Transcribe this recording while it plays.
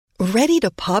Ready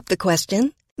to pop the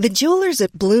question? The jewelers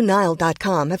at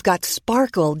BlueNile.com have got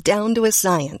sparkle down to a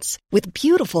science with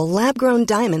beautiful lab-grown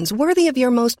diamonds worthy of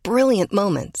your most brilliant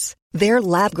moments. Their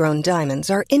lab-grown diamonds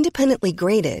are independently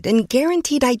graded and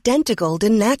guaranteed identical to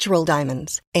natural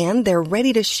diamonds, and they're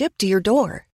ready to ship to your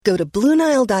door. Go to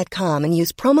BlueNile.com and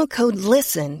use promo code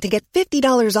LISTEN to get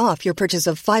 $50 off your purchase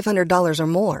of $500 or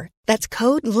more. That's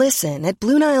code LISTEN at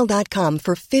BlueNile.com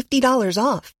for $50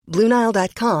 off.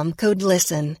 BlueNile.com, code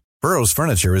LISTEN. Burrow's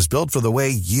furniture is built for the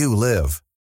way you live.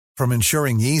 From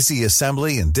ensuring easy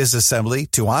assembly and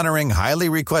disassembly to honoring highly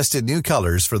requested new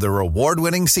colors for their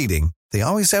award-winning seating, they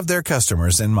always have their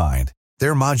customers in mind.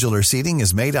 Their modular seating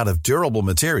is made out of durable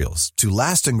materials to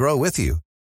last and grow with you.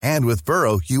 And with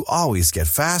Burrow, you always get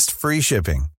fast, free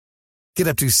shipping. Get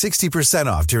up to 60%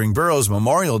 off during Burrow's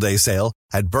Memorial Day sale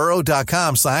at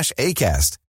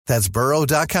burrow.com/ACAST. That's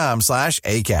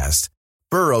burrow.com/ACAST.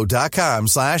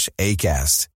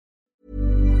 burrow.com/ACAST.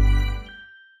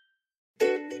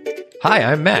 Hi,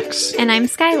 I'm Max. And I'm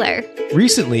Skylar.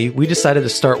 Recently, we decided to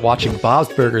start watching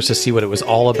Bob's Burgers to see what it was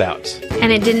all about.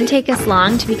 And it didn't take us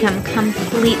long to become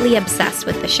completely obsessed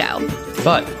with the show.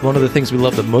 But one of the things we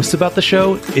love the most about the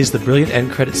show is the brilliant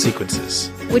end credit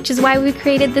sequences. Which is why we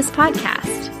created this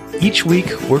podcast. Each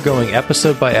week, we're going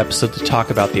episode by episode to talk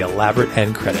about the elaborate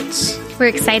end credits. We're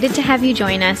excited to have you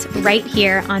join us right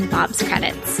here on Bob's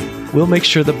Credits. We'll make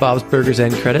sure the Bob's Burgers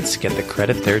end credits get the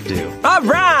credit they're due. All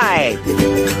right!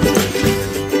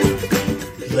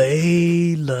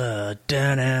 Layla,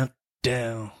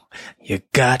 down. You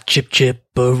got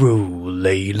chip-chip-a-roo,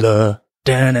 Layla,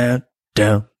 down.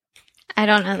 I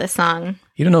don't know the song.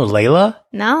 You don't know Layla?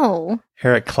 No.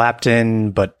 Eric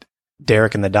Clapton, but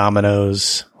Derek and the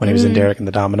Dominoes, when he was in Derek and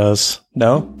the Dominoes.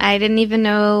 No? I didn't even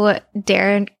know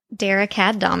Derek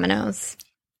had dominoes.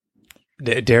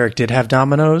 Derek did have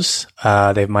dominoes.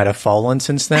 They might have fallen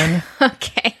since then.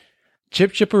 Okay.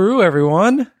 Chip Chipperoo,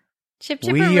 everyone.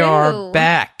 Chip-chipperoo. We are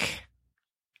back,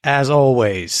 as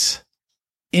always,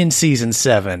 in Season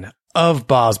 7 of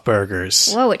Bob's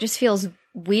Burgers. Whoa, it just feels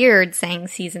weird saying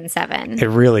Season 7. It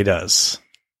really does.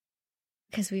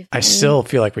 Because I still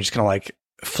feel like we're just kind of like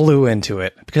flew into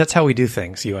it. Because that's how we do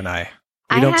things, you and I.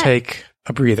 We don't take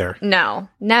a breather. No,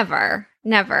 never.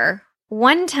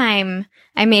 One time,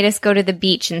 I made us go to the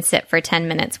beach and sit for 10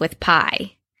 minutes with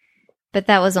pie. But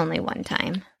that was only one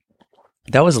time.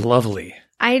 That was lovely.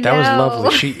 I know. That was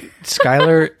lovely.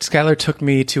 Skylar took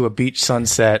me to a beach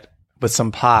sunset with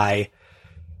some pie.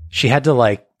 She had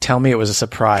to tell me it was a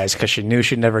surprise because she knew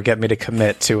she'd never get me to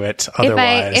commit to it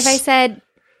otherwise. If I said,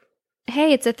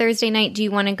 hey, it's a Thursday night, do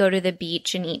you want to go to the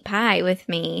beach and eat pie with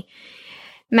me?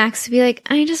 Max would be like,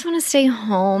 I just want to stay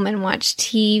home and watch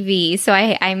TV. So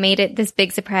I made it this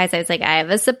big surprise. I was like, I have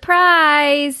a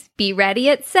surprise. Be ready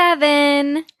at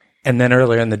 7. And then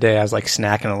earlier in the day, I was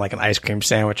snacking on an ice cream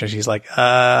sandwich. And she's like,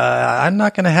 I'm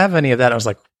not going to have any of that. I was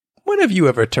like, when have you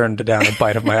ever turned down a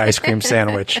bite of my ice cream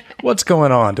sandwich? What's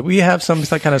going on? Do we have some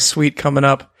kind of sweet coming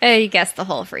up? You guessed the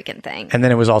whole freaking thing. And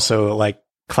then it was also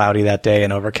cloudy that day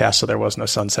and overcast. So there was no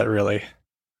sunset really.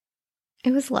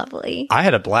 It was lovely. I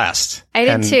had a blast. I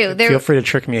did too. Feel free to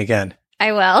trick me again.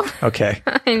 I will. Okay.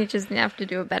 I just have to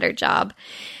do a better job.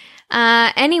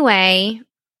 Anyway,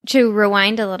 to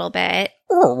rewind a little bit.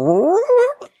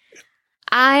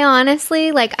 I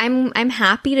honestly, I'm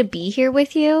happy to be here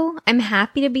with you. I'm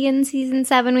happy to be in Season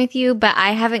 7 with you, but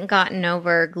I haven't gotten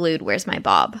over Glued Where's My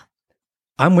Bob.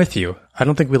 I'm with you. I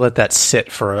don't think we let that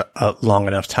sit for a long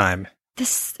enough time. We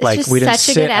didn't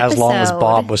sit as long as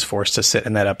Bob was forced to sit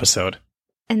in that episode.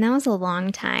 And that was a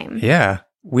long time. Yeah.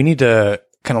 We need to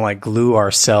kind of glue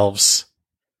ourselves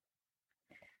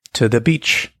to the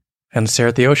beach and stare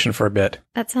at the ocean for a bit.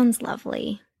 That sounds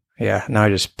lovely. Yeah. Now I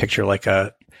just picture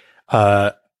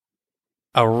a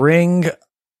ring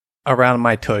around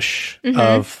my tush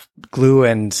of glue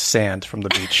and sand from the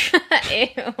beach.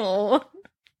 Ew.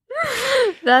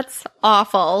 That's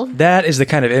awful. That is the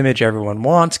kind of image everyone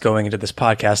wants going into this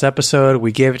podcast episode.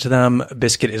 We gave it to them.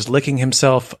 Biscuit is licking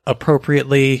himself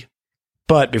appropriately.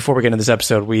 But before we get into this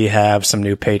episode, we have some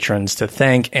new patrons to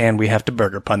thank, and we have to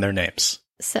burger pun their names.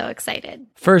 So excited.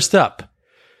 First up,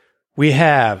 we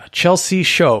have Chelsea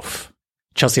Schoaf.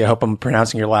 Chelsea, I hope I'm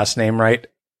pronouncing your last name right.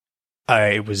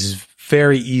 It was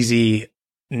very easy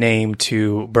name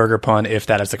to burger pun if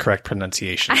that is the correct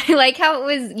pronunciation. I like how it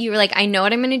was, you were like, I know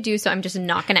what I'm going to do, so I'm just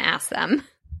not going to ask them.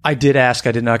 I did ask.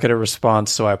 I did not get a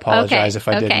response, so I apologize if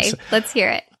I didn't. Okay, let's hear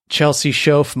it. Chelsea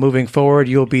Schoaf, moving forward,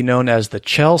 you'll be known as the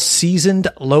Chel Seasoned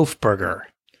Loaf Burger.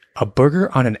 A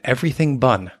burger on an everything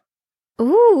bun.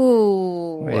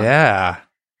 Ooh. Yeah.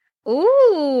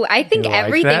 Ooh, I think You like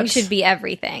everything that? should be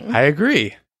everything. I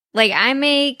agree. Like I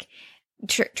make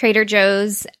Trader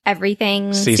Joe's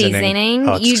everything seasoning.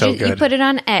 Oh, it's so good. You put it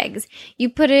on eggs. You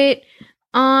put it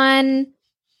on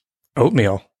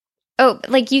oatmeal. Oh,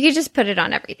 like you could just put it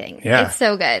on everything. Yeah. It's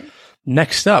so good.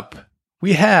 Next up,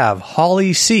 we have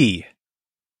Holly C.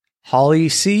 Holly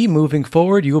C, moving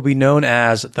forward, you will be known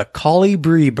as the Collie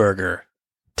Brie Burger,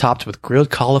 topped with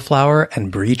grilled cauliflower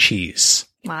and brie cheese.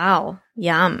 Wow.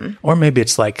 Yum. Or maybe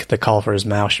it's like the cauliflower is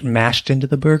mashed into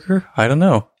the burger. I don't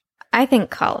know. I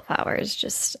think cauliflower is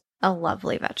just a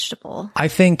lovely vegetable. I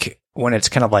think when it's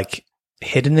kind of like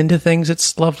hidden into things,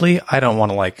 it's lovely. I don't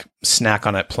want to like snack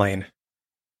on it plain.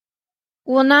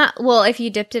 Well, if you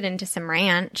dipped it into some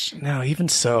ranch. No, even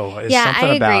so. There's Yeah, something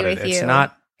I about agree it. with you. It's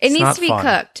not. It needs not to be fun.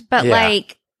 cooked, but Yeah.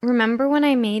 like, remember when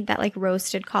I made that like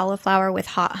roasted cauliflower with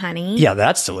hot honey? Yeah,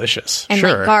 that's delicious. And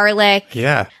sure. like garlic.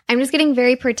 Yeah. I'm just getting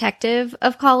very protective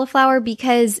of cauliflower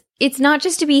because it's not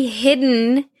just to be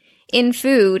hidden in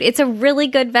food. It's a really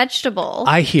good vegetable.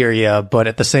 I hear you, but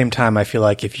at the same time, I feel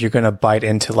like if you're going to bite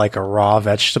into like a raw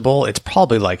vegetable, it's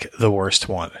probably like the worst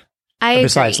one. I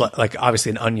Besides, agree. like obviously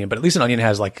an onion, but at least an onion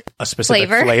has like a specific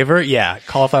Flavor. flavor. Yeah.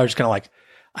 Cauliflower is kind of like,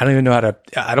 I don't even know how to,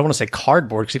 I don't want to say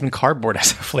cardboard because even cardboard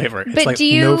has a flavor. It's But like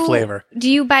do no flavor. Do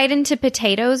you bite into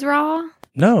potatoes raw?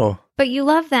 No. But you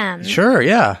love them. Sure.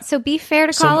 Yeah. So be fair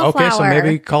to cauliflower. Okay. So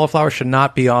maybe cauliflower should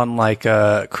not be on like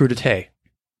a crudité.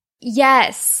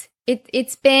 Yes.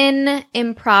 It's been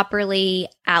improperly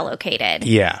allocated.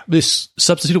 Yeah. This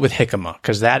substitute it with jicama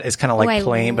because that is kind of like I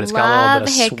plain, but it's got a little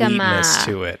bit of love jicama. sweetness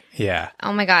to it. Yeah.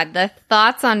 Oh my God. The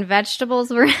thoughts on vegetables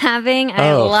we're having.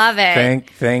 I love it.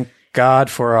 Thank God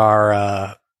for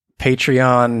our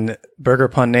Patreon Burger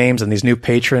Pun names and these new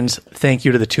patrons. Thank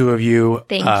you to the two of you.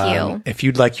 Thank you. If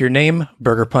you'd like your name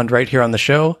Burger Punned right here on the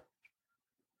show,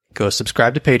 go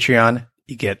subscribe to Patreon.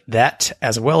 You get that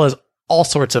as well as all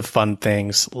sorts of fun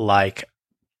things like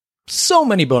so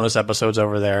many bonus episodes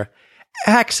over there,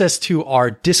 access to our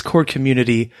Discord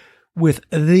community with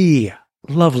the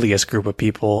loveliest group of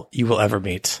people you will ever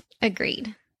meet.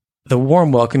 Agreed. The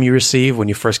warm welcome you receive when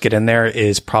you first get in there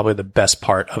is probably the best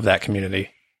part of that community.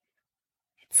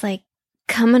 It's like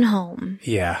coming home.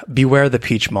 Yeah. Beware the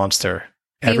peach monster.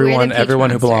 Beware the peach Everyone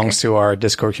who monster. belongs to our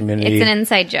Discord community, It's an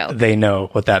inside joke. they know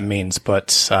what that means.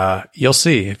 But you'll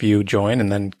see if you join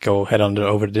and then go head on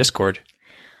over to Discord.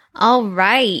 All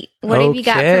right. What have you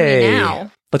got for me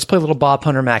now? Let's play a little Bob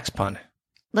Pun or Max Pun.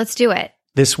 Let's do it.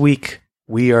 This week,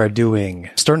 we are doing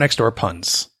Store Next Door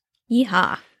puns.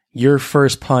 Yeehaw. Your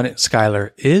first pun,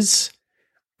 Skylar, is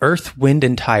Earth, Wind,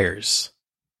 and Tires.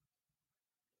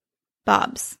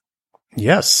 Bob's.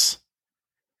 Yes.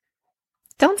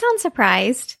 Don't sound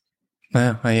surprised.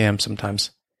 I am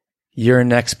sometimes. Your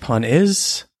next pun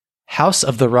is House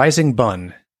of the Rising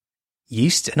Bun.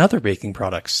 Yeast and other baking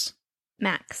products.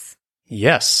 Max.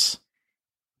 Yes.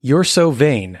 You're So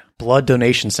Vain. Blood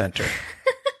Donation Center.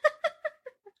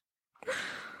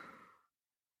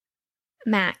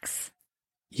 Max.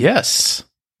 Yes.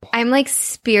 I'm like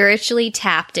spiritually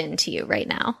tapped into you right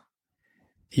now.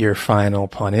 Your final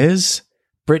pun is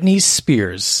Britney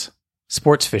Spears.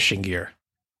 Sports fishing gear.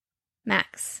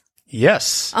 Max.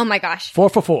 Yes. Oh my gosh. 4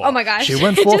 for 4. Oh my gosh. She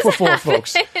went It 4 just for 4, happened.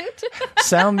 folks.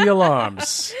 Sound the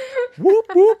alarms. Whoop,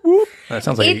 whoop, whoop. That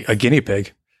sounds like It's- a guinea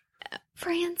pig.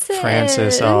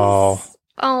 Francis. Oh.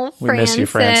 Oh, Francis. We miss you,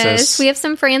 Francis. We have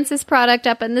some Francis product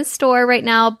up in the store right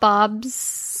now.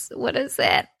 Bob's, what is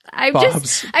it? I'm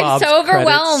Bob's so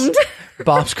overwhelmed.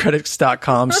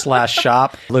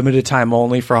 Bobscredits.com/shop. Limited time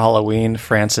only for Halloween.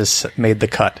 Francis made the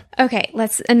cut. Okay,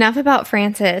 enough about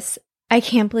Francis. I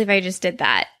can't believe I just did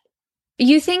that.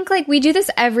 You think like we do this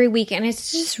every week and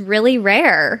it's just really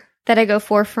rare that I go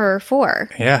 4 for 4.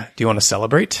 Yeah. Do you want to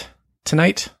celebrate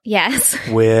tonight Yes.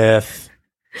 with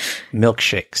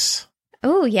milkshakes?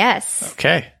 Oh, yes.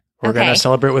 Okay. We're Okay. going to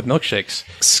celebrate with milkshakes.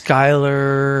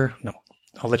 Skylar, no,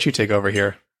 I'll let you take over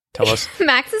here. Tell us.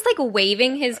 Max is like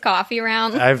waving his coffee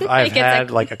around. I've Like, it's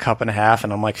had like a cup and a half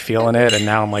and I'm like feeling it and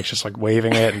now I'm like just like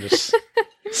waving it and just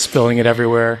spilling it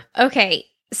everywhere. Okay,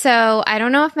 so I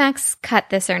don't know if Max cut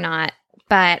this or not,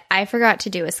 but I forgot to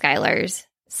do a Skylar's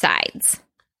sides.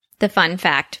 The fun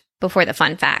fact before the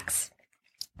fun facts.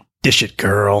 Dish it,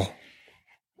 girl.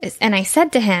 And I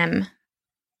said to him,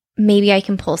 maybe I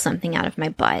can pull something out of my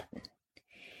butt.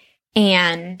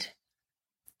 And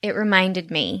it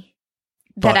reminded me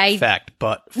that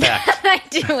Butt fact. I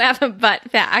do have a butt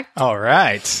fact. All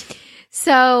right.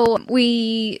 So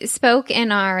we spoke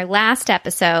in our last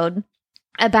episode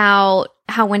about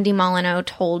how Wendy Molyneux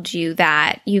told you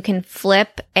that you can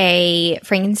flip a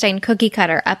Frankenstein cookie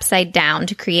cutter upside down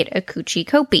to create a coochie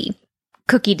copy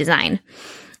cookie design.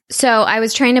 So I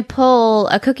was trying to pull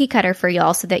a cookie cutter for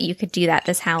y'all so that you could do that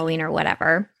this Halloween or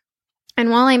whatever. And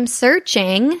while I'm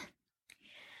searching,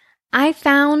 I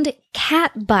found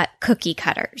cat butt cookie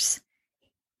cutters.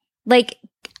 Like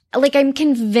I'm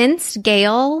convinced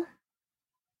Gail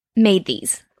made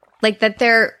these. Like that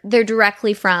they're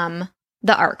directly from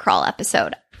the Art Crawl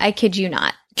episode. I kid you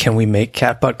not. Can we make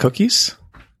cat butt cookies?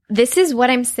 This is what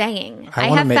I'm saying. I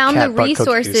wanna have make found the cat butt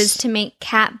resources cookies. to make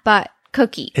cat butt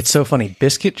cookies. It's so funny.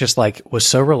 Biscuit just like was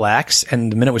so relaxed,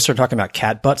 and the minute we started talking about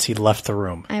cat butts, he left the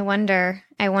room. I wonder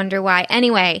why.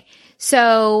 Anyway,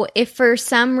 so if for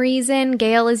some reason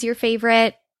Gail is your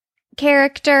favorite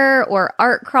character or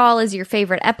Art Crawl is your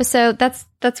favorite episode,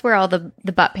 that's where all the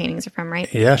butt paintings are from,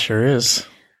 right? Yeah, sure is.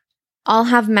 I'll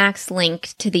have Max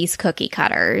link to these cookie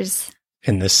cutters.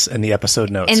 In the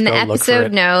episode notes. In the Go look for episode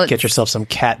it. notes. Get yourself some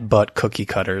cat butt cookie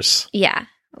cutters. Yeah.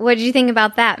 What did you think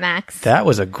about that, Max? That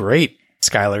was a great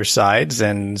Skylar Sides,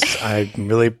 and I'm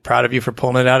really proud of you for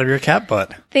pulling it out of your cat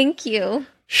butt. Thank you.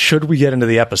 Should we get into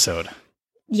the episode?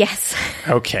 Yes.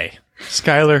 Okay.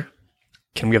 Skylar,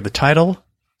 can we have the title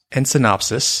and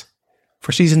synopsis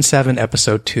for Season 7,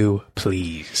 Episode 2,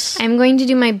 please? I'm going to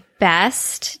do my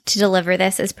best to deliver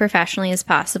this as professionally as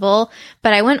possible,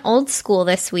 but I went old school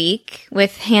this week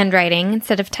with handwriting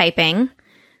instead of typing.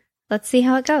 Let's see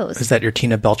how it goes. Is that your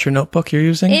Tina Belcher notebook you're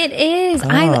using? It is. Oh.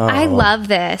 I love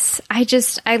this.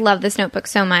 I love this notebook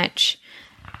so much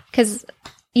because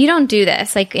you don't do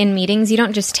this. Like in meetings, you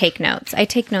don't just take notes. I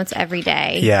take notes every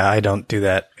day. Yeah, I don't do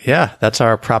that. Yeah, that's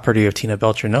our property of Tina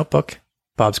Belcher notebook.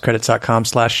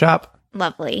 bobscredits.com/shop.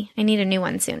 Lovely. I need a new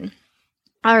one soon.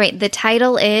 All right. The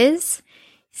title is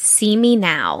See Me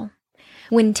Now.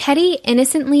 When Teddy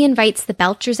innocently invites the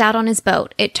Belchers out on his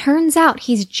boat, it turns out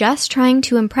he's just trying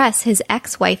to impress his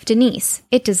ex-wife Denise.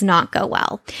 It does not go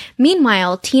well.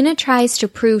 Meanwhile, Tina tries to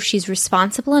prove she's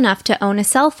responsible enough to own a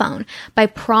cell phone by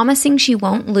promising she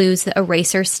won't lose the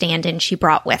eraser stand-in she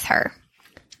brought with her.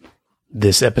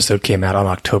 This episode came out on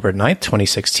October 9th,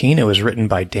 2016. It was written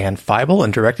by Dan Feibel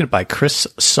and directed by Chris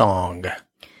Song.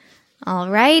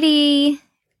 Alrighty.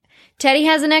 Teddy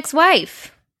has an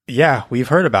ex-wife. Yeah, we've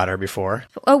heard about her before.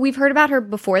 Oh, we've heard about her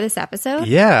before this episode?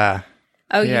 Yeah.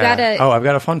 Oh, Yeah. you gotta... Oh, I've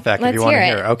got a fun fact if Let's you want to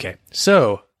hear hear. it. Okay.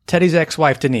 So, Teddy's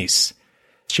ex-wife, Denise,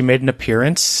 she made an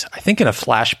appearance, I think in a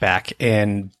flashback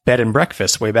in Bed and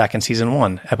Breakfast way back in Season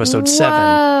 1, Episode 7.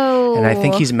 Whoa. And I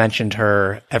think he's mentioned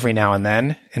her every now and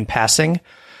then in passing.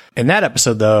 In that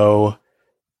episode, though,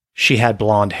 she had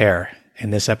blonde hair. In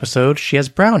this episode, she has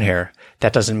brown hair.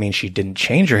 That doesn't mean she didn't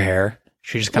change her hair.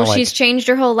 She just kind of she's changed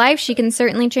her whole life. She can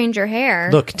certainly change her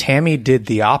hair. Look, Tammy did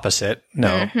the opposite. No.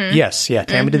 Mm-hmm. Yes, yeah.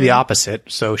 Tammy did the opposite,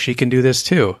 so she can do this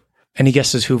too. Any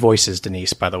guesses who voices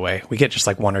Denise, by the way? We get just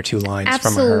like one or two lines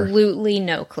from her. Absolutely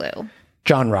no clue.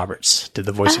 John Roberts did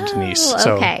the voice of Denise.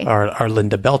 So okay. our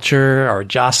Linda Belcher, our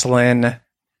Jocelyn.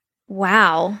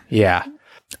 Wow. Yeah.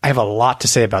 I have a lot to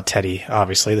say about Teddy,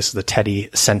 obviously. This is the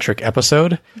Teddy-centric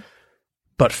episode.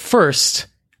 But first,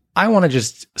 I want to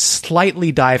just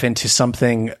slightly dive into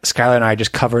something Skylar and I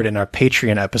just covered in our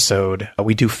Patreon episode.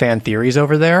 We do fan theories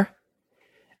over there.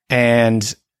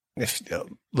 And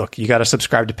look, you got to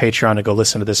subscribe to Patreon to go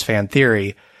listen to this fan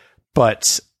theory.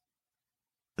 But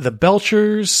the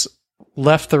Belchers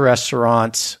left the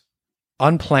restaurant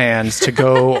unplanned to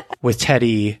go with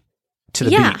Teddy to the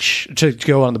beach, to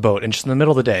go on the boat, and just in the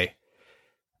middle of the day.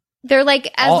 They're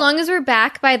like, as long as we're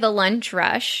back by the lunch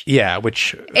rush. Yeah,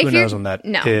 which who knows when that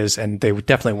is, and they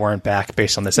definitely weren't back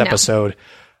based on this episode.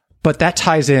 But that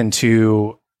ties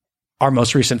into our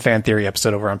most recent fan theory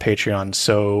episode over on Patreon.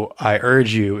 So I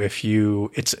urge you,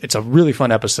 it's a really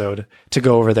fun episode to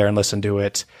go over there and listen to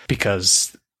it,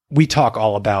 because we talk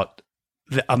all about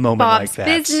a moment Bob's like that.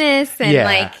 Business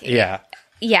and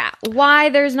Yeah, why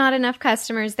there's not enough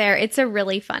customers there. It's a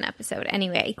really fun episode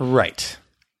anyway. right.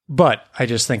 But I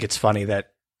just think it's funny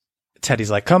that Teddy's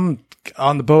like, come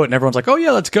on the boat, and everyone's like, oh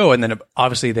yeah, let's go. And then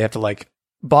obviously they have to like,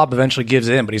 Bob eventually gives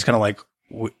in, but he's kind of like,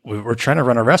 we're trying to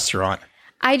run a restaurant.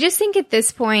 I just think at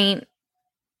this point,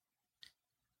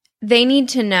 they need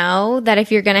to know that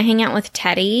if you're going to hang out with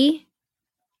Teddy,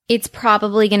 it's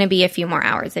probably going to be a few more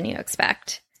hours than you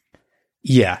expect.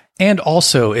 Yeah. And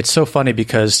also, it's so funny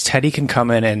because Teddy can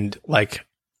come in and like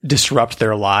disrupt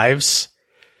their lives.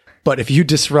 But if you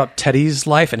disrupt Teddy's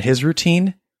life and his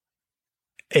routine,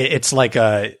 it's like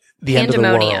the end of the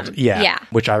world. Yeah.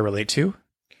 Which I relate to.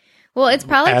 Well, it's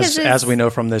probably as we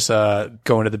know from this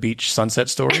going to the beach sunset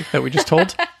story that we just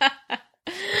told.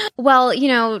 Well, you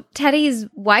know, Teddy's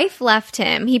wife left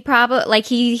him. He probably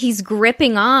he's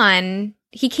gripping on.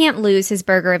 He can't lose his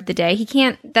burger of the day. He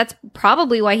can't. That's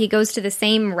probably why he goes to the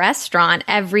same restaurant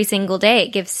every single day.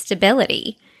 It gives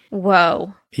stability.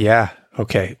 Whoa. Yeah.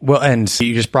 Okay. Well, and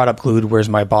you just brought up Glued Where's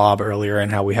My Bob earlier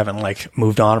and how we haven't like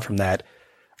moved on from that.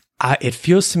 It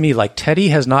feels to me like Teddy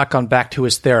has not gone back to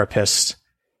his therapist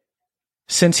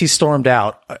since he stormed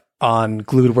out on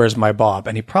Glued Where's My Bob.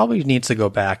 And he probably needs to go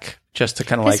back just to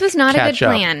kind of like This was not a good catch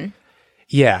up. plan.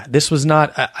 Yeah, this was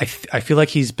not. I feel like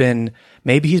he's been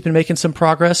making some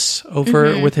progress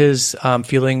over with his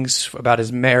feelings about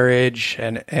his marriage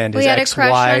and his We had a crush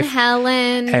on ex-wife,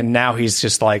 Helen. and now he's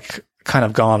just like kind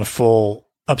of gone full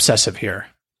obsessive here.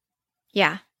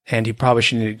 Yeah. And he probably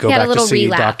should need to go He had a back to little see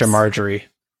relapse. Dr. Marjorie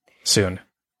soon.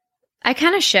 I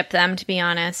kind of ship them, to be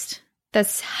honest.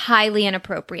 That's highly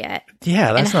inappropriate.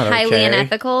 Yeah, that's And not highly okay.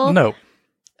 unethical. No,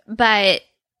 But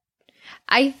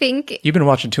I think you've been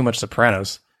watching too much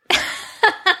Sopranos.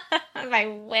 I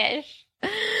wish.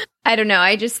 I don't know.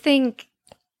 I just think,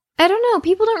 I don't know.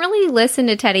 People don't really listen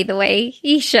to Teddy the way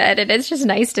he should. And it's just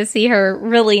nice to see her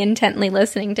really intently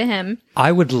listening to him.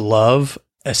 I would love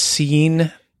a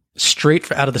scene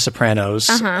straight out of The Sopranos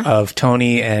of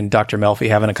Tony and Dr. Melfi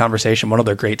having a conversation. One of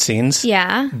their great scenes.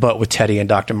 Yeah. But with Teddy and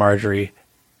Dr. Marjorie.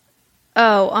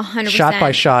 Oh, 100%. Shot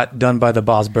by shot, done by the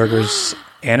Bob's Burgers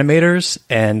animators,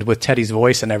 and with Teddy's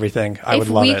voice and everything. I would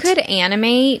love it. If we could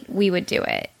animate, we would do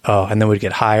it. Oh, and then we'd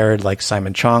get hired, like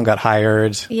Simon Chong got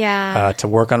hired Yeah. to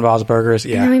work on Bob's Burgers.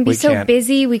 Yeah, and we'd be we so can't.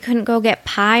 busy, we couldn't go get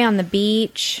pie on the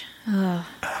beach. Ugh.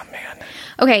 Oh, man.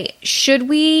 Okay, should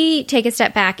we take a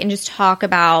step back and just talk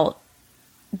about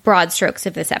broad strokes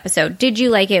of this episode? Did you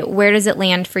like it? Where does it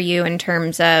land for you in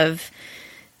terms of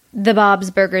the Bob's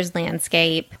Burgers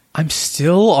landscape? I'm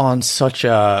still on such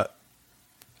a...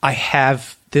 I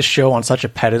have this show on such a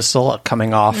pedestal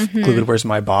coming off Glued Where's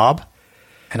My Bob,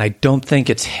 and I don't think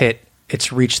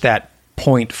it's reached that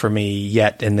point for me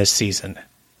yet in this season.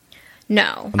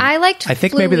 No. I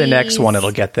think maybe the next one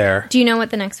it'll get there. Do you know what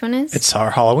the next one is? It's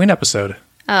our Halloween episode.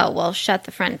 Oh, well, Shut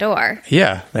the Front Door.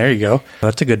 Yeah, there you go.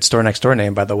 That's a good Store Next Door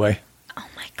name, by the way. Oh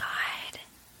my God.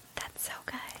 That's so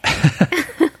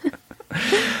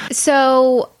good.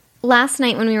 So last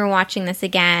night when we were watching this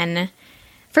again,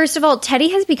 first of all, Teddy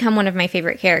has become one of my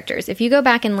favorite characters. If you go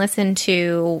back and listen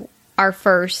to our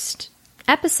first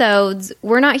episodes,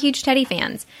 we're not huge Teddy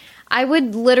fans. I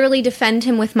would literally defend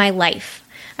him with my life.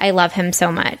 I love him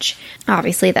so much.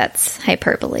 Obviously, that's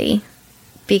hyperbole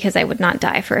because I would not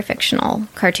die for a fictional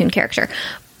cartoon character.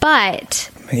 But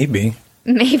Maybe.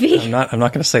 maybe. I'm not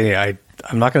going to say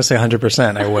I'm not going to say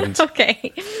 100%. I wouldn't.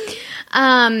 Okay.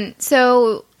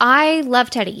 So I love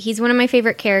Teddy. He's one of my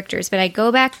favorite characters, but I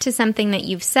go back to something that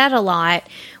you've said a lot,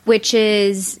 which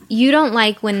is you don't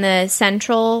like when the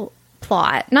central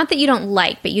plot, not that you don't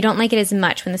like, but you don't like it as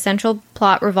much when the central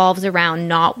plot revolves around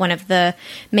not one of the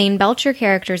main Belcher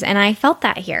characters, and I felt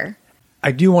that here.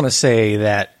 I do want to say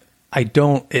that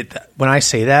when I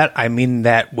say that, I mean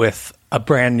that with a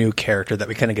brand new character that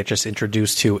we kind of get just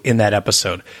introduced to in that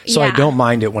episode. So I Yeah. don't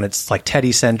mind it when it's like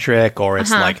Teddy centric or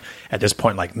it's like at this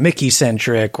point like Mickey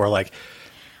centric or like.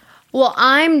 Well,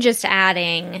 I'm just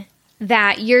adding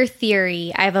that your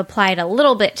theory I've applied a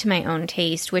little bit to my own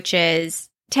taste, which is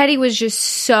Teddy was just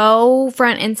so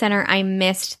front and center. I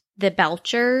missed the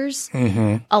Belchers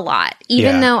a lot,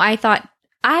 even though I thought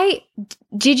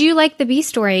did you like the B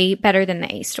story better than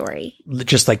the A story?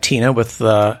 Just like Tina with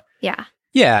the. Yeah.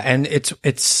 Yeah, and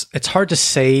it's hard to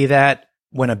say that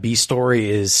when a B story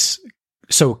is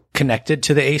so connected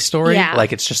to the A story. Yeah.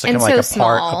 Like it's just like, And kind of so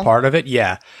like a small. part of it.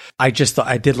 Yeah. I just thought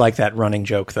I did like that running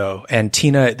joke though. And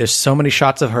Tina, there's so many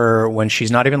shots of her when she's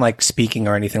not even like speaking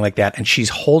or anything like that. And she's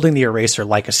holding the eraser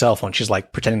like a cell phone. She's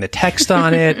like pretending to text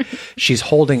on it. She's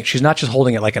not just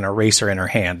holding it like an eraser in her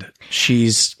hand.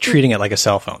 She's treating it like a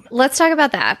cell phone. Let's talk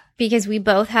about that because we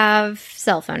both have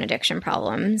cell phone addiction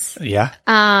problems. Yeah.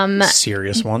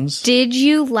 Serious ones. Did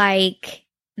you like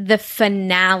the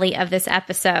finale of this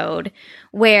episode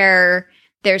where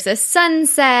there's a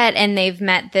sunset and they've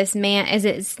met this man? Is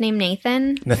it his name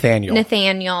Nathan?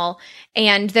 Nathaniel.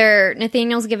 And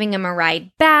Nathaniel's giving him a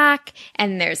ride back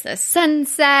and there's the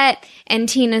sunset and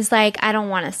Tina's like, I don't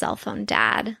want a cell phone,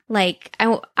 Dad. Like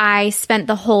I spent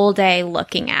the whole day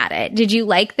looking at it. Did you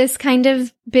like this kind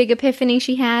of big epiphany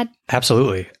she had?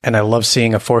 Absolutely. And I love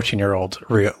seeing a 14-year-old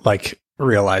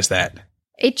realize that.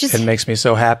 It makes me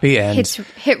so happy. And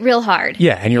hit real hard.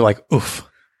 Yeah. And you're like, oof.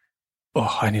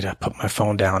 Oh, I need to put my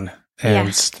phone down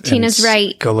and Tina's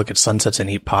right. Go look at sunsets and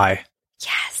eat pie.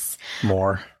 Yes.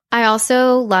 More. I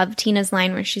also love Tina's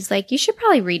line where she's like, you should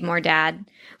probably read more, Dad.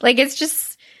 Like, it's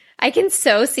just, I can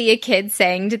so see a kid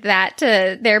saying that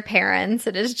to their parents.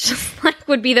 It is just like,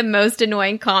 would be the most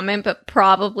annoying comment, but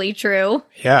probably true.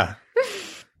 Yeah.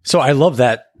 So I love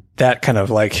that kind of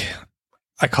like,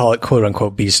 I call it quote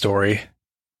unquote B story.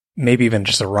 maybe even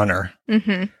just a runner.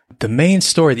 Mm-hmm. The main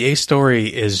story, the A story,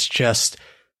 is just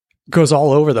goes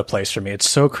all over the place for me. It's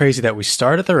so crazy that we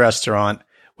start at the restaurant,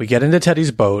 we get into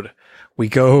Teddy's boat, we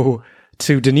go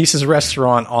to Denise's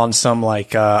restaurant on some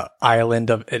like island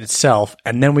of itself,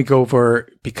 and then we go over,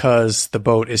 because the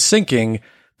boat is sinking,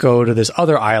 go to this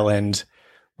other island,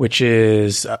 which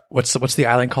is what's the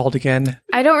island called again?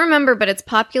 I don't remember, but it's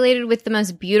populated with the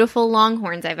most beautiful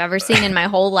longhorns I've ever seen in my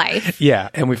whole life. Yeah,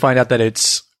 and we find out that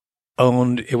it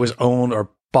was owned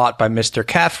or bought by Mr.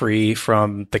 Caffrey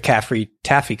from the Caffrey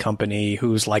Taffy Company,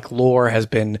 whose like lore has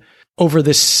been over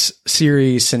this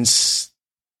series since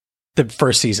the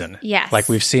first season. Yes. Like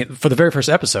we've seen for the very first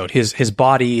episode, his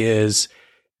body is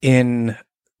in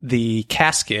the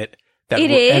casket that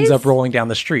ends up rolling down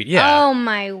the street. Yeah. Oh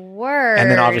my word.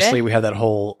 And then obviously we have that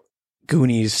whole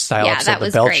Goonies style episode,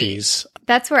 the Belchies. Great.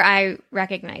 That's where I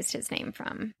recognized his name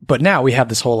from. But now we have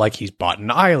this whole, like, he's bought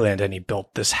an island and he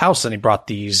built this house and he brought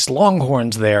these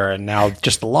longhorns there, and now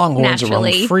just the longhorns are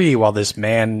roaming free while this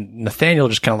man, Nathaniel,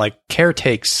 just kind of like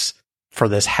caretakes for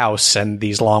this house and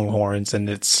these longhorns. And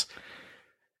it's...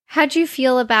 How'd you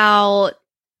feel about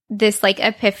this, like,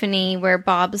 epiphany where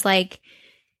Bob's like,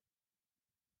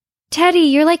 Teddy,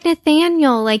 you're like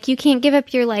Nathaniel. Like, you can't give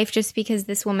up your life just because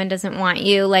this woman doesn't want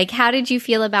you. Like, how did you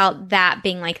feel about that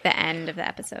being, like, the end of the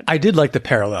episode? I did like the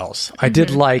parallels. I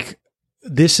did like,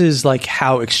 this is, like,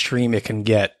 how extreme it can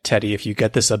get, Teddy, if you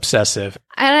get this obsessive.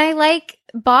 And I like,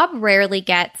 Bob rarely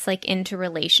gets, like, into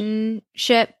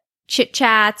relationship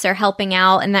chit-chats or helping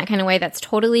out in that kind of way. That's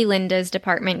totally Linda's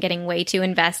department, getting way too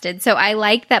invested. So I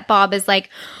like that Bob is like,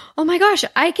 oh my gosh,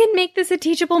 I can make this a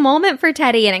teachable moment for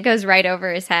Teddy, and it goes right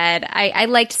over his head. I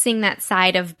liked seeing that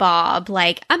side of Bob,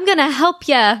 like, I'm gonna help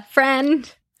ya, friend.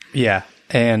 Yeah,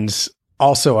 and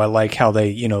also I like how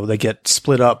they get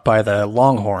split up by the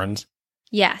Longhorns.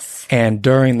 Yes. And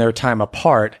during their time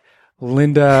apart,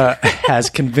 Linda has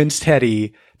convinced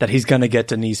Teddy that he's gonna get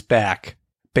Denise back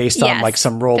based on like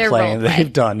some role playing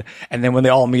they've done. And then when they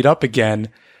all meet up again,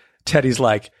 Teddy's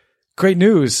like, great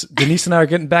news, Denise and I are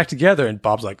getting back together. And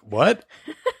Bob's like, what?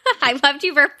 I loved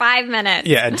you for 5 minutes.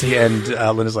 Yeah, and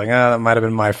Linda's like, that might have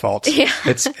been my fault. Yeah.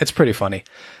 It's pretty funny.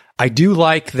 I do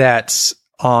like that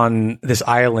on this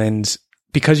island,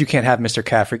 because you can't have Mr.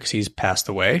 Caffrey because he's passed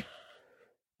away,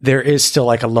 there is still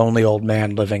like a lonely old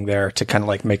man living there to kind of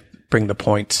like bring the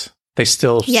point. They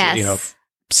still,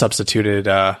 substituted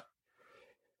a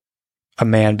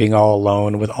man being all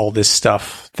alone with all this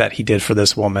stuff that he did for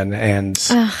this woman. And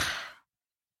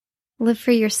live for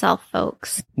yourself,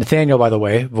 folks. Nathaniel, by the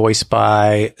way, voiced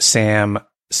by Sam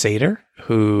Sater,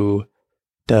 who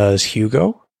does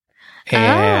Hugo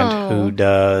and who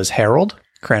does Harold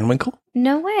Cranwinkle.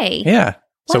 No way. Yeah.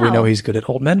 So we know he's good at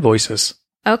old men voices.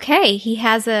 Okay. He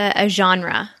has a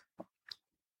genre.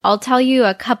 I'll tell you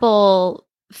a couple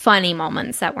funny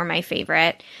moments that were my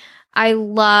favorite. I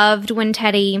loved when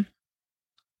Teddy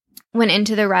went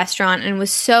into the restaurant and was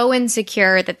so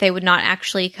insecure that they would not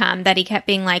actually come, that he kept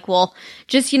being like, well,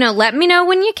 just, let me know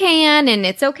when you can, and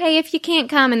it's okay if you can't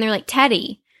come. And they're like,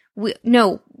 Teddy,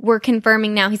 we're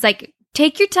confirming now. He's like,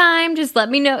 take your time, just let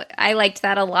me know. I liked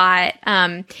that a lot.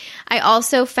 I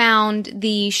also found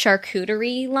the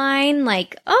charcuterie line,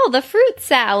 like, oh, the fruit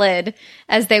salad,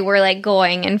 as they were like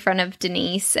going in front of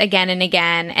Denise again and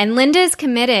again. And Linda's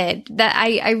committed. That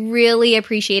I really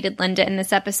appreciated Linda in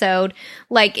this episode.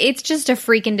 Like, it's just a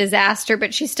freaking disaster,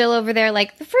 but she's still over there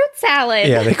like, the fruit salad.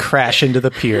 Yeah, they crash into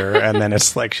the pier, and then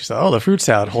it's like, she's like, oh, the fruit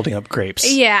salad, holding up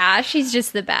grapes. Yeah, she's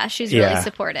just the best. She's really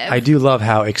supportive. I do love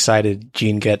how excited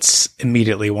Gene gets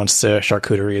immediately once the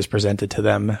charcuterie is presented to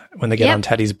them when they get on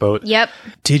Teddy's boat. Yep.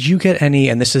 Did you get any,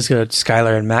 and this is a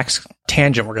Skylar and Max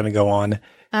tangent we're going to go on.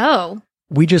 Oh.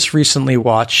 We just recently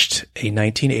watched a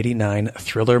 1989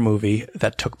 thriller movie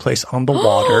that took place on the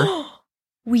water.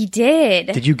 We did.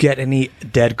 Did you get any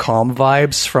Dead Calm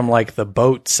vibes from like the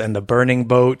boats and the burning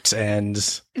boat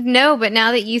and... No, but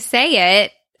now that you say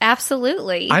it,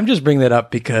 absolutely. I'm just bringing that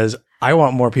up because I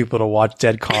want more people to watch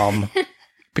Dead Calm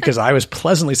because I was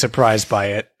pleasantly surprised by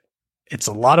it. It's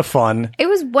a lot of fun. It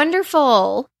was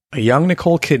wonderful. A young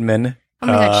Nicole Kidman. Oh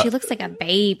my God, she looks like a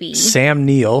baby. Sam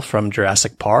Neill from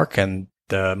Jurassic Park and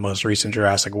the most recent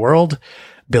Jurassic World.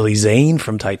 Billy Zane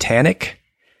from Titanic.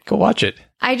 Go watch it.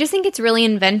 I just think it's really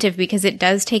inventive because it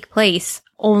does take place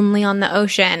only on the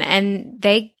ocean, and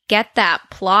they get that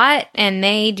plot and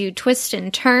they do twists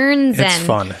and turns. It's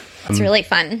fun. It's really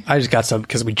fun. I just got some,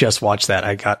 because we just watched that,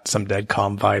 I got some Dead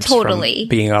Calm vibes from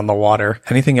being on the water.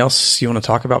 Anything else you want to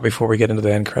talk about before we get into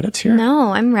the end credits here?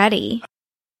 No, I'm ready.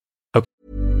 Okay.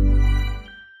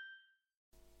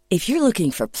 If you're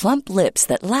looking for plump lips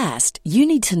that last, you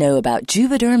need to know about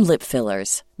Juvederm lip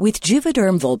fillers. With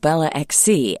Juvederm Volbella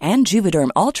XC and Juvederm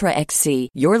Ultra XC,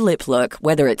 your lip look,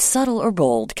 whether it's subtle or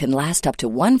bold, can last up to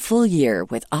 1 full year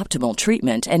with optimal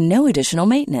treatment and no additional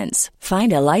maintenance.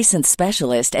 Find a licensed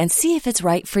specialist and see if it's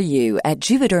right for you at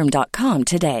Juvederm.com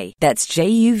today. That's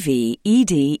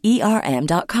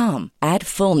JUVEDERM.com. Add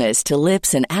fullness to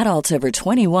lips in adults over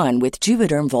 21 with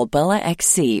Juvederm Volbella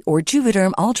XC or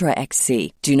Juvederm Ultra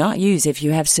XC. Do not use if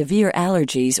you have severe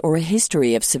allergies or a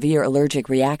history of severe allergic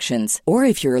reactions, or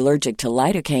if you're allergic to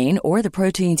lidocaine or the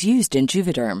proteins used in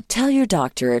Juvederm. Tell your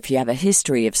doctor if you have a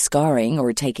history of scarring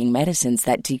or taking medicines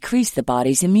that decrease the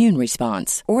body's immune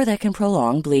response or that can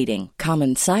prolong bleeding.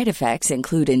 Common side effects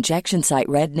include injection site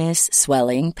redness,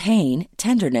 swelling, pain,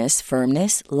 tenderness,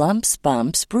 firmness, lumps,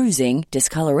 bumps, bruising,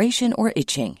 discoloration, or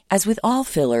itching. As with all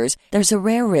fillers, there's a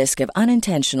rare risk of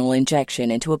unintentional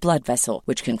injection into a blood vessel,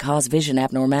 which can cause vision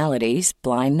abnormalities,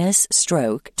 blindness,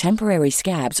 stroke, temporary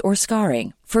scabs, or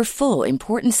scarring. For full,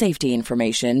 important safety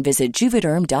information, visit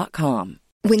Juvederm.com.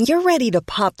 When you're ready to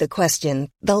pop the question,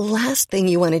 the last thing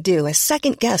you want to do is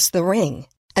second-guess the ring.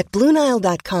 At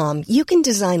BlueNile.com, you can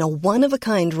design a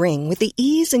one-of-a-kind ring with the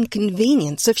ease and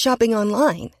convenience of shopping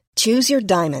online. Choose your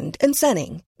diamond and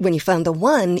setting. When you find the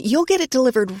one, you'll get it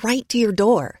delivered right to your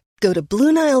door. Go to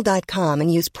BlueNile.com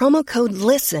and use promo code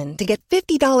LISTEN to get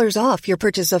 $50 off your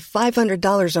purchase of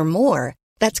 $500 or more.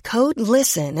 That's code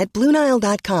LISTEN at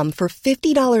BlueNile.com for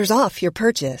 $50 off your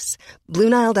purchase.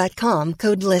 BlueNile.com,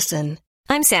 code LISTEN.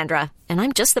 I'm Sandra, and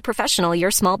I'm just the professional your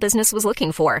small business was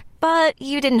looking for. But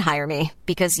you didn't hire me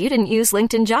because you didn't use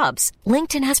LinkedIn Jobs.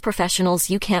 LinkedIn has professionals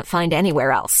you can't find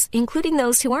anywhere else, including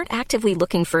those who aren't actively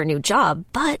looking for a new job,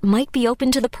 but might be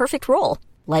open to the perfect role,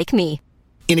 like me.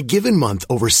 In a given month,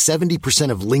 over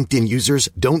 70% of LinkedIn users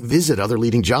don't visit other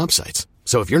leading job sites.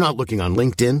 So if you're not looking on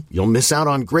LinkedIn, you'll miss out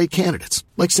on great candidates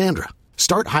like Sandra.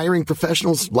 Start hiring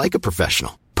professionals like a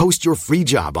professional. Post your free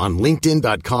job on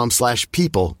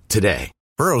linkedin.com/people today.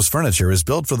 Burrow's furniture is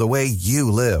built for the way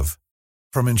you live.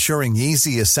 From ensuring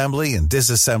easy assembly and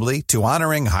disassembly to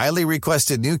honoring highly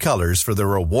requested new colors for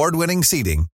their award-winning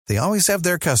seating, they always have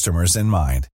their customers in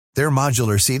mind. Their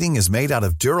modular seating is made out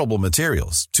of durable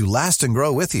materials to last and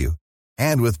grow with you.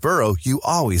 And with Burrow, you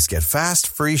always get fast,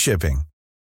 free shipping.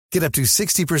 Get up to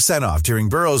 60% off during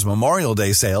Burrow's Memorial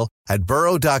Day sale at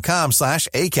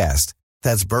burrow.com/ACAST.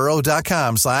 That's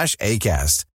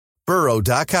burrow.com/ACAST.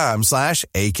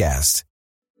 burrow.com/ACAST.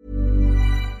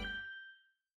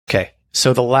 Okay,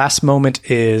 so the last moment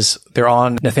is they're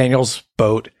on Nathaniel's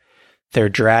boat. They're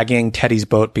dragging Teddy's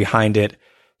boat behind it.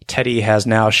 Teddy has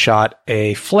now shot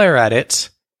a flare at it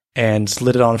and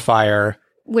lit it on fire.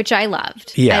 Which I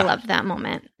loved. Yeah. I loved that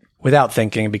moment. Without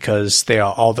thinking, because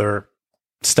all their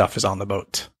stuff is on the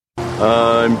boat.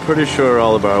 I'm pretty sure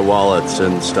all of our wallets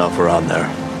and stuff are on there.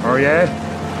 Oh, yeah?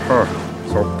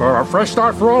 So a fresh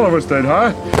start for all of us then,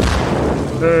 huh?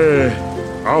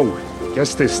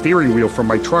 Guess the steering wheel from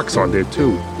my truck's on there,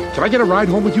 too. Can I get a ride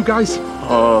home with you guys?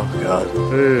 Oh, God.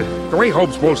 The way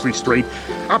home's mostly straight.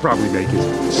 I'll probably make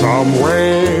it.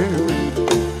 Somewhere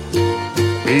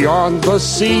beyond the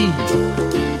sea,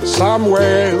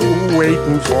 somewhere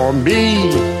waiting for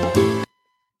me.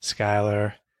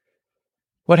 Skylar,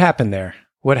 what happened there?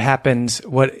 What happened?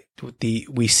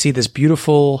 We see this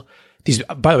beautiful,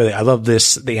 by the way, I love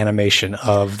the animation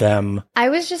of them. I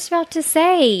was just about to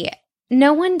say,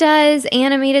 no one does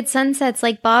animated sunsets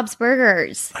like Bob's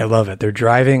Burgers. I love it. They're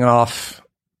driving off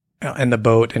in the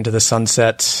boat into the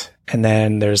sunset, and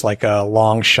then there's like a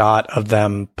long shot of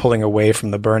them pulling away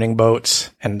from the burning boat,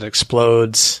 and it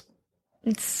explodes.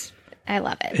 I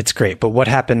love it. It's great. But what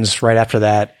happens right after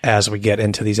that as we get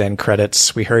into these end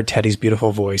credits? We heard Teddy's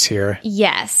beautiful voice here.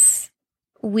 Yes.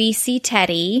 We see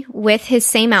Teddy with his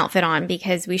same outfit on,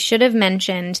 because we should have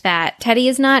mentioned that Teddy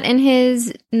is not in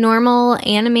his normal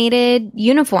animated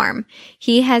uniform.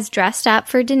 He has dressed up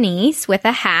for Denise with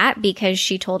a hat because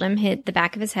she told him the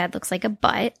back of his head looks like a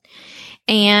butt,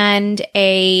 and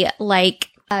a Dwight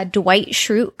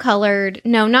Schrute colored,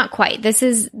 no, not quite. This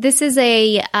is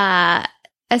a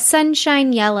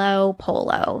sunshine yellow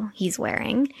polo he's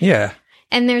wearing. Yeah.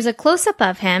 And there's a close-up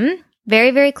of him,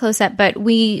 very, very close-up, but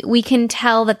we can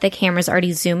tell that the camera's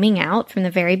already zooming out from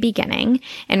the very beginning,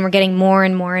 and we're getting more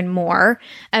and more and more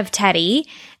of Teddy.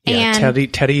 Yeah,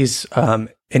 and Teddy's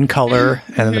in color,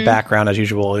 and then the background, as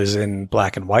usual, is in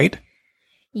black and white.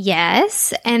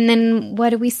 Yes. And then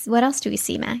what else do we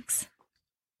see, Max?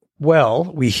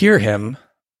 Well, we hear him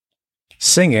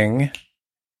singing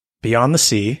Beyond the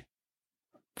Sea.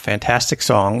 Fantastic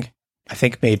song, I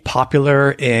think made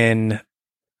popular in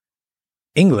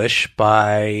English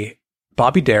by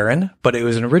Bobby Darin, but it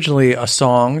was originally a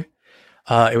song.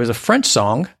 It was a French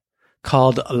song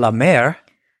called La Mer.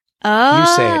 Oh. You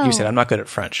say it. You said it. I'm not good at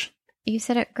French. You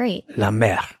said it great. La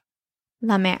Mer.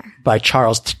 La Mer. By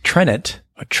Charles Trenet,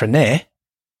 or Trenet.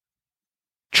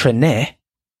 Trenet.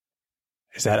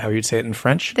 Is that how you'd say it in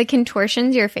French? The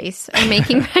contortions your face are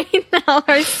making right now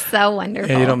are so wonderful.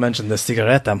 Yeah, you don't mention the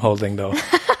cigarette I'm holding, though.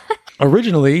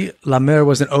 Originally, La Mer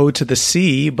was an ode to the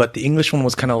sea, but the English one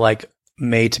was kind of like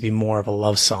made to be more of a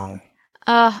love song.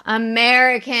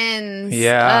 Americans.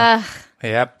 Yeah.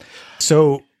 Yep.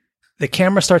 So the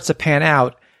camera starts to pan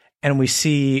out, and we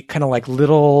see kind of like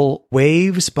little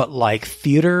waves, but like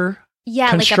theater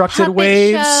constructed like a puppet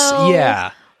waves. show.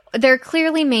 Yeah. They're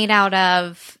clearly made out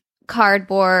of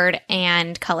cardboard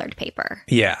and colored paper.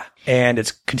 Yeah. And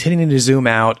it's continuing to zoom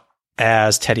out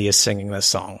as Teddy is singing this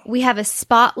song. We have a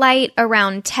spotlight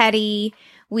around Teddy.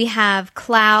 We have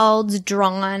clouds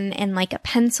drawn and like a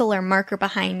pencil or marker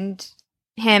behind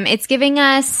him. It's giving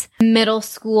us middle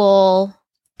school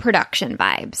production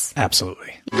vibes.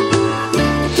 Absolutely.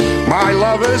 My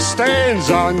lover stands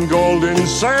on golden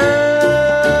sands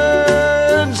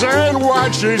and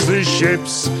watches the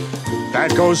ships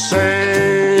that go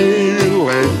sailing.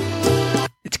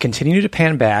 It's continuing to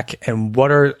pan back, and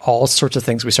what are all sorts of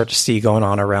things we start to see going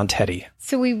on around Teddy?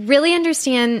 So we really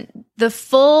understand the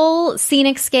full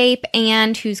scenescape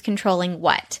and who's controlling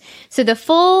what. So the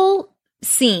full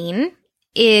scene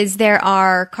is there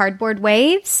are cardboard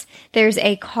waves. There's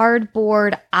a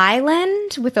cardboard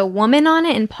island with a woman on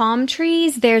it and palm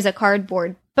trees. There's a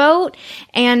cardboard boat,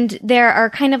 and there are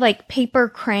kind of like paper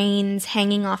cranes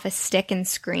hanging off a stick and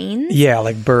screens. Yeah,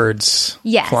 like birds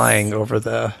Yes. flying over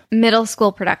the... Middle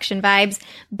school production vibes.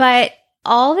 But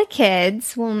all the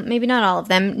kids, well, maybe not all of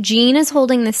them, Jean is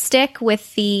holding the stick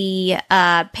with the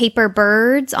paper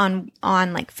birds on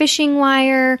like fishing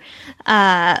wire.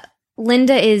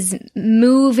 Linda is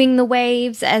moving the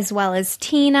waves, as well as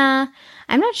Tina.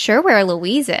 I'm not sure where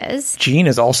Louise is. Gene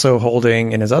is also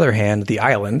holding in his other hand the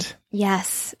island.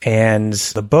 Yes. And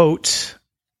the boat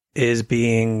is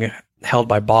being held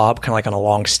by Bob, kind of like on a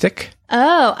long stick.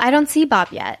 Oh, I don't see Bob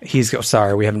yet.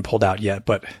 Sorry, we haven't pulled out yet,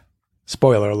 but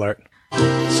spoiler alert.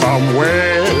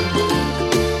 Somewhere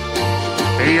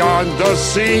beyond the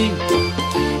sea,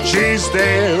 she's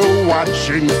there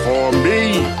watching for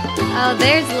me. Oh,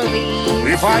 there's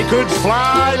Louise. If I could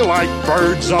fly like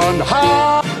birds on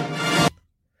high.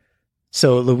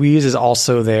 So Louise is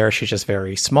also there. She's just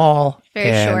very small. Very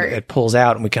and short. It pulls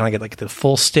out, and we kind of get like the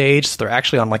full stage. So they're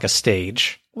actually on like a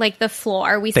stage. Like the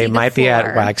floor. We see They the might floor. be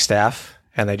at Wagstaff,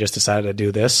 and they just decided to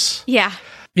do this. Yeah.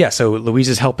 Yeah, so Louise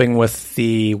is helping with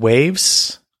the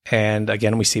waves. And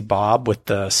again, we see Bob with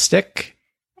the stick.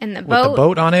 And the with boat. the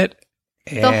boat on it.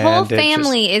 The whole And it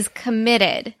family is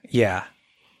committed. Yeah.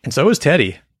 And so is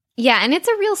Teddy. Yeah, and it's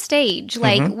a real stage.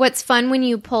 Like, what's fun when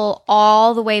you pull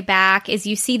all the way back is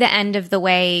you see the end of the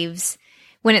waves.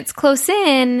 When it's close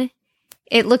in,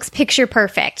 it looks picture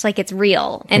perfect, like it's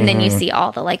real. And then you see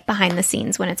all the, like, behind the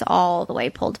scenes when it's all the way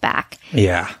pulled back.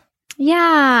 Yeah.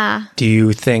 Yeah. Do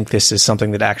you think this is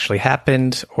something that actually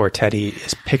happened, or Teddy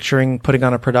is picturing putting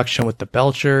on a production with the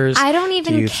Belchers? I don't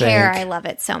even care. think- I love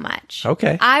it so much.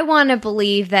 Okay. I want to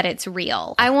believe that it's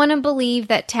real. I want to believe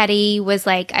that Teddy was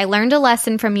like, I learned a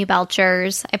lesson from you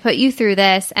Belchers. I put you through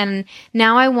this, and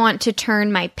now I want to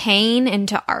turn my pain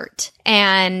into art.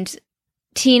 And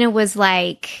Tina was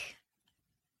like,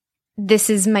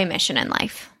 this is my mission in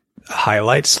life.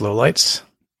 Highlights, lowlights?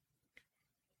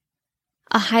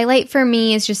 A highlight for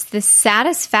me is just the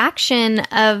satisfaction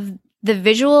of the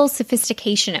visual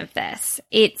sophistication of this.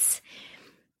 It's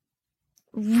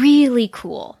really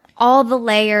cool. All the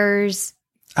layers.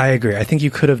 I agree. I think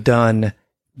you could have done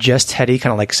just Teddy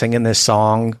kind of like singing this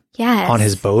song Yes. on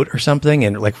his boat or something,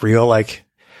 and like real like,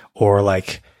 or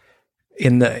like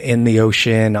in the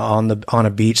ocean on a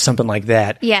beach, something like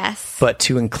that. Yes. But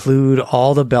to include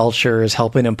all the Belchers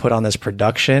helping him put on this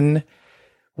production,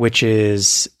 which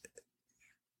is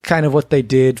kind of what they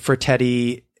did for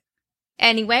Teddy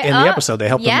Anyway. in the episode. They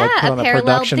helped him like put on a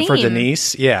parallel production for theme.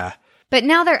 Denise. Yeah. But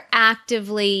now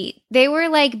they were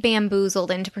like bamboozled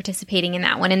into participating in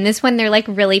that one. And this one, they're like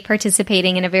really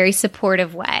participating in a very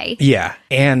supportive way. Yeah.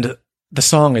 And the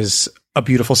song is a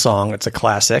beautiful song. It's a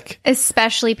classic.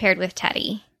 Especially paired with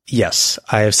Teddy. Yes.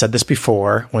 I have said this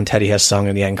before when Teddy has sung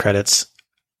in the end credits.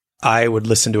 I would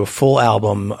listen to a full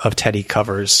album of Teddy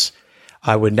covers.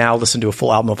 I would now listen to a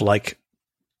full album of like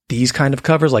these kind of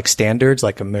covers, like standards,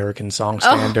 like American song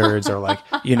standards, or like,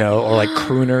 you know, or like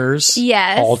crooners.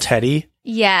 Yes. All Teddy.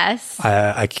 Yes.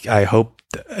 I hope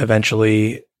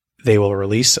eventually they will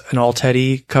release an all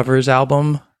Teddy covers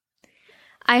album,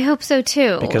 I hope so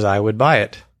too. because I would buy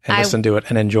it. and listen to it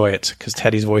and enjoy it because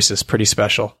Teddy's voice is pretty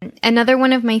special. Another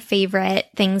one of my favorite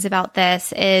things about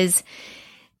this is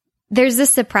there's a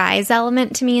surprise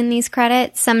element to me in these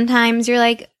credits. Sometimes you're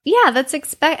like, yeah,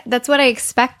 that's what I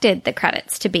expected the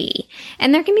credits to be.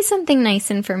 And there can be something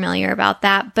nice and familiar about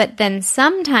that. But then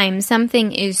sometimes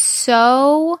something is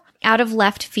so out of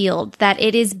left field that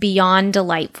it is beyond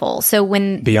delightful. So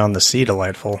Beyond the sea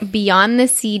delightful. Beyond the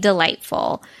sea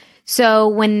delightful. So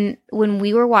when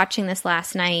we were watching this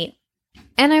last night,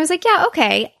 and I was like, yeah,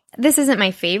 okay, this isn't my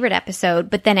favorite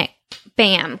episode, but then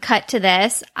bam, cut to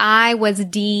this. I was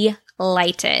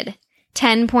delighted.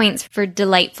 10 points for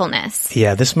delightfulness.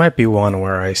 Yeah, this might be one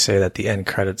where I say that the end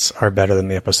credits are better than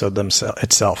the episode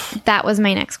itself. That was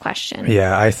my next question.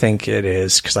 Yeah, I think it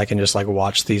is because I can just like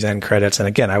watch these end credits. And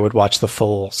again, I would watch the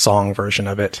full song version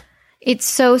of it. It's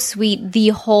so sweet. The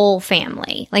whole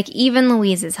family, like even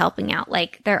Louise is helping out.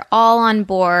 Like they're all on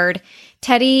board.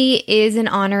 Teddy is an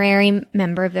honorary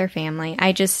member of their family.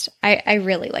 I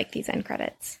really like these end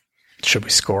credits. Should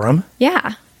we score them?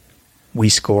 Yeah. We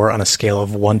score on a scale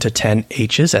of 1 to 10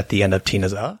 H's at the end of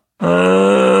Tina's You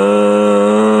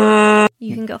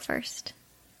can go first.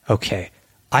 Okay.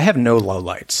 I have no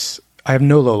lowlights.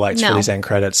 For these end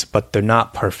credits, but they're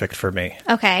not perfect for me.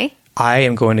 Okay. I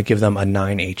am going to give them a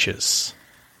 9 H's.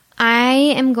 I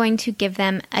am going to give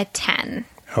them a 10.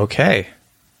 Okay.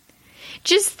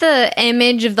 Just the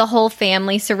image of the whole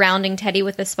family surrounding Teddy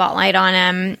with the spotlight on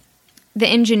him,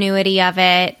 the ingenuity of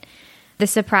it, the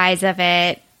surprise of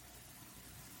it.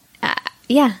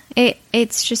 Yeah,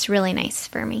 it's just really nice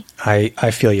for me. I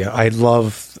feel you. I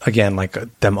love, again, like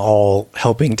them all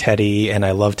helping Teddy, and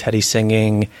I love Teddy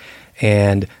singing.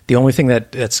 And the only thing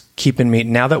that's keeping me,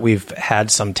 now that we've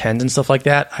had some 10s and stuff like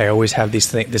that, I always have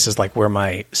these things. This is like where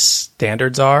my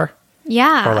standards are.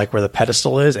 Yeah. Or like where the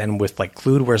pedestal is. And with like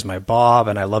Glued, Where's My Bob?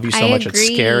 And I Love You So Much, agree.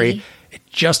 It's Scary. It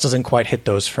just doesn't quite hit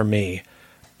those for me.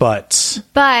 But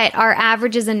our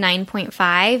average is a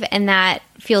 9.5, and that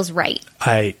feels right.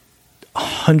 I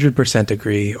 100%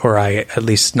 agree, or I at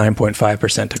least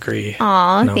 9.5% agree.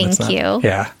 Aw, thank you.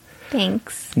 Yeah.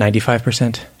 Thanks.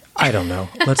 95%? I don't know.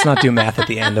 Let's not do math at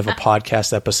the end of a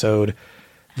podcast episode.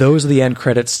 Those are the end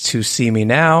credits to See Me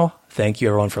Now. Thank you,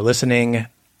 everyone, for listening.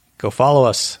 Go follow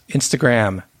us.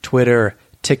 Instagram, Twitter,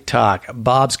 TikTok,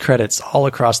 Bob's Credits, all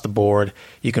across the board.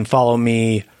 You can follow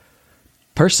me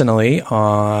personally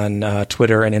on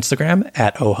Twitter and Instagram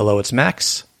at Oh Hello It's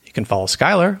Max. You can follow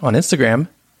Skylar on Instagram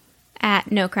At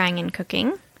No Crying and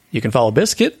Cooking. You can follow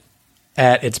Biscuit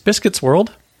at It's Biscuits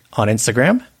World on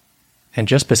Instagram and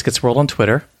Just Biscuits World on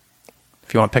Twitter.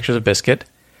 If you want pictures of Biscuit.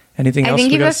 Anything else? I think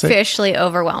we you've gotta say? Officially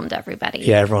overwhelmed everybody.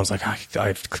 Yeah, everyone's like,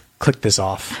 I've clicked this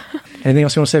off. Anything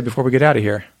else you want to say before we get out of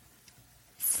here?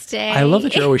 Stay. I love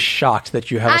that you're always shocked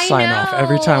that you have a sign off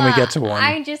every time we get to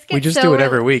one. We just do it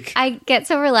every week. I get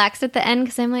so relaxed at the end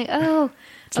because I'm like, oh,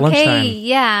 it's okay, lunchtime.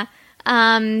 yeah.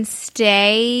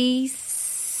 Stacy.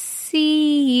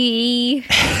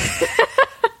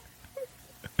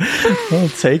 I'll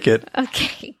take it.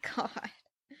 Okay, God.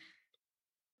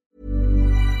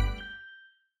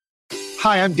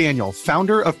 Hi, I'm Daniel,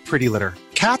 founder of Pretty Litter.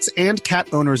 Cats and cat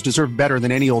owners deserve better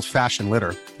than any old-fashioned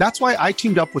litter. That's why I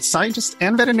teamed up with scientists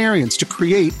and veterinarians to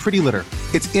create Pretty Litter.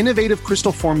 Its innovative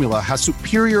crystal formula has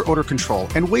superior odor control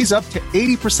and weighs up to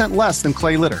 80% less than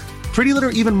clay litter. Pretty Litter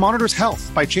even monitors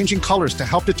health by changing colors to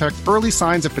help detect early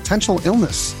signs of potential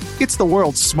illness. It's the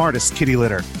world's smartest kitty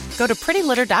litter. Go to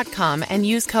prettylitter.com and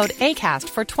use code ACAST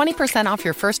for 20% off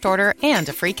your first order and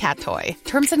a free cat toy.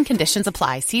 Terms and conditions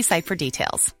apply. See site for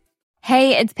details.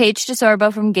 Hey, it's Paige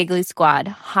DeSorbo from Giggly Squad.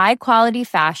 High quality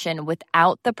fashion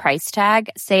without the price tag.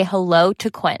 Say hello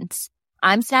to Quince.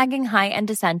 I'm snagging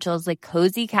high-end essentials like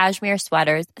cozy cashmere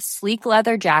sweaters, sleek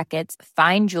leather jackets,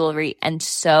 fine jewelry, and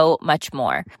so much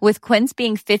more. With Quince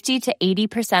being 50 to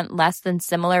 80% less than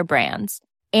similar brands.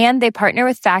 And they partner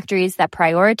with factories that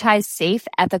prioritize safe,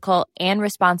 ethical, and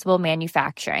responsible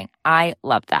manufacturing. I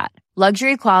love that.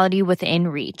 Luxury quality within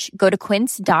reach. Go to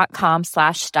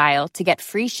quince.com/style to get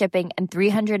free shipping and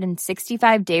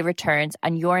 365-day returns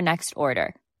on your next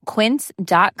order.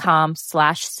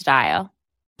 Quince.com/style.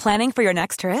 Planning for your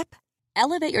next trip?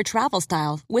 Elevate your travel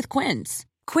style with Quince.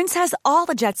 Quince has all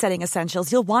the jet-setting essentials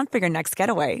you'll want for your next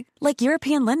getaway, like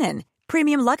European linen,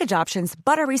 premium luggage options,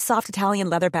 buttery soft Italian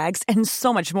leather bags, and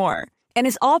so much more. And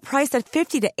is all priced at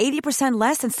 50 to 80%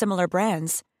 less than similar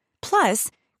brands.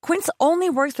 Plus, Quince only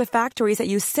works with factories that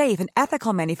use safe and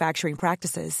ethical manufacturing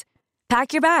practices.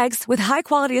 Pack your bags with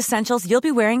high-quality essentials you'll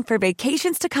be wearing for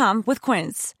vacations to come with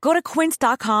Quince. Go to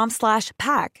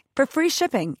quince.com/pack for free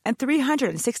shipping and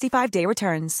 365-day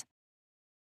returns.